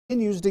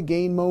continues to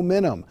gain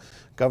momentum.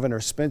 Governor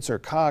Spencer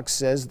Cox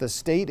says the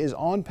state is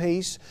on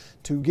pace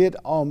to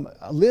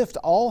lift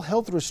all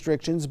health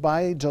restrictions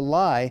by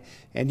July,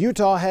 and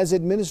Utah has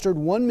administered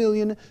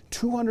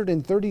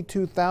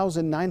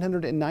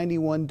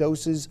 1,232,991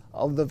 doses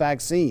of the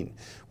vaccine.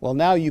 Well,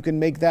 now you can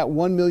make that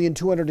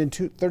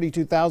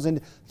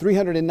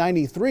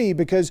 1,232,393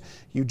 because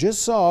you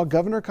just saw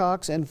Governor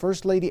Cox and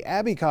First Lady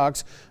Abby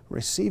Cox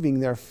receiving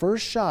their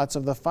first shots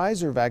of the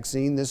Pfizer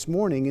vaccine this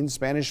morning in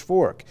Spanish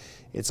Fork.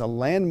 It's a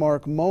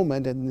landmark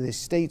moment in the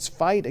state's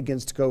fight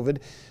against COVID.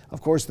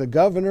 Of course, the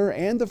governor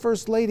and the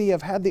First Lady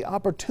have had the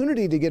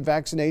opportunity to get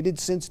vaccinated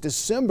since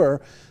December,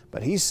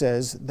 but he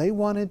says they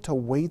wanted to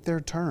wait their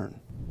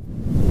turn.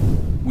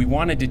 We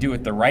wanted to do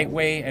it the right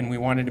way, and we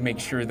wanted to make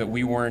sure that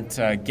we weren't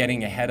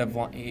getting ahead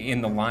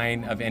in the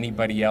line of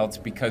anybody else,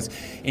 because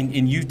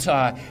in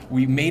Utah,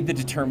 we made the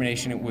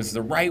determination it was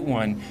the right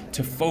one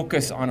to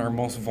focus on our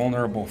most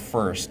vulnerable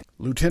first.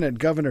 Lieutenant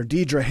Governor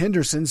Deidre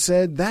Henderson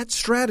said that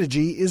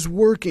strategy is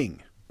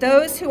working.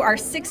 Those who are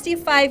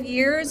 65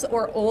 years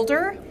or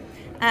older,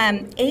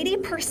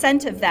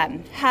 80% of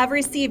them have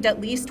received at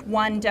least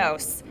one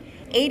dose.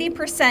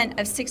 80%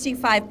 of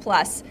 65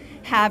 plus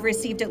have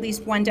received at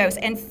least one dose,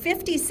 and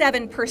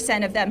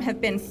 57% of them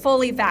have been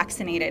fully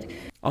vaccinated.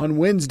 On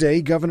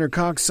Wednesday, Governor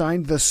Cox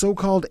signed the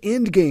so-called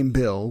endgame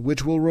bill,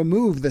 which will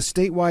remove the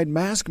statewide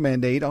mask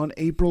mandate on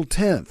April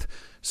 10th.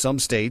 Some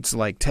states,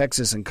 like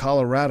Texas and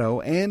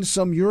Colorado, and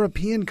some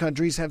European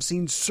countries have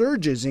seen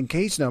surges in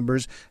case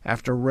numbers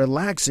after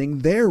relaxing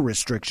their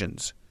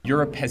restrictions.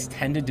 Europe has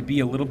tended to be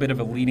a little bit of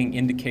a leading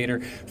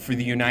indicator for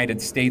the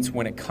United States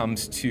when it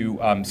comes to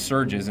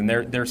surges, and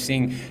they've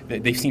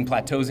seen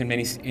plateaus in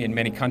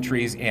many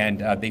countries, and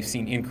they've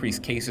seen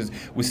increased cases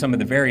with some of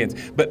the variants.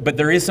 But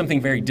there is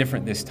something very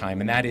different this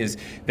time, and that is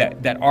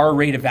that our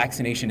rate of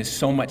vaccination is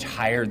so much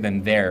higher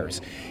than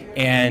theirs.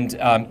 And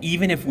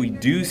even if we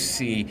do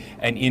see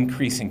an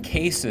increase in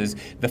cases,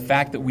 the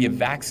fact that we have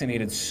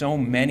vaccinated so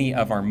many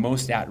of our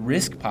most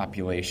at-risk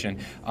population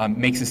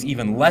makes us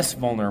even less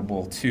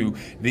vulnerable to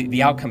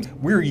the outcomes.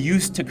 We're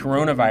used to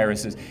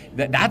coronaviruses.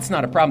 That's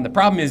not a problem. The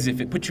problem is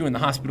if it puts you in the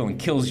hospital and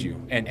kills you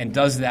and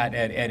does that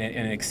at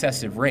an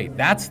excessive rate.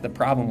 That's the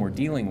problem we're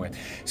dealing with.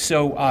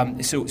 So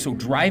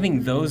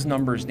driving those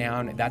numbers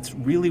down, that's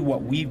really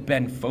what we've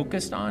been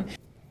focused on.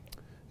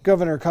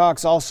 Governor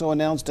Cox also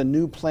announced a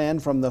new plan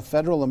from the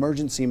Federal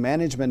Emergency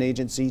Management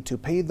Agency to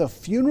pay the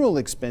funeral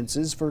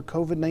expenses for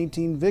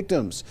COVID-19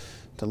 victims.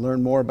 To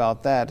learn more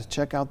about that,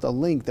 check out the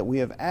link that we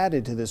have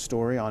added to this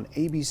story on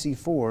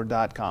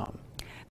abc4.com.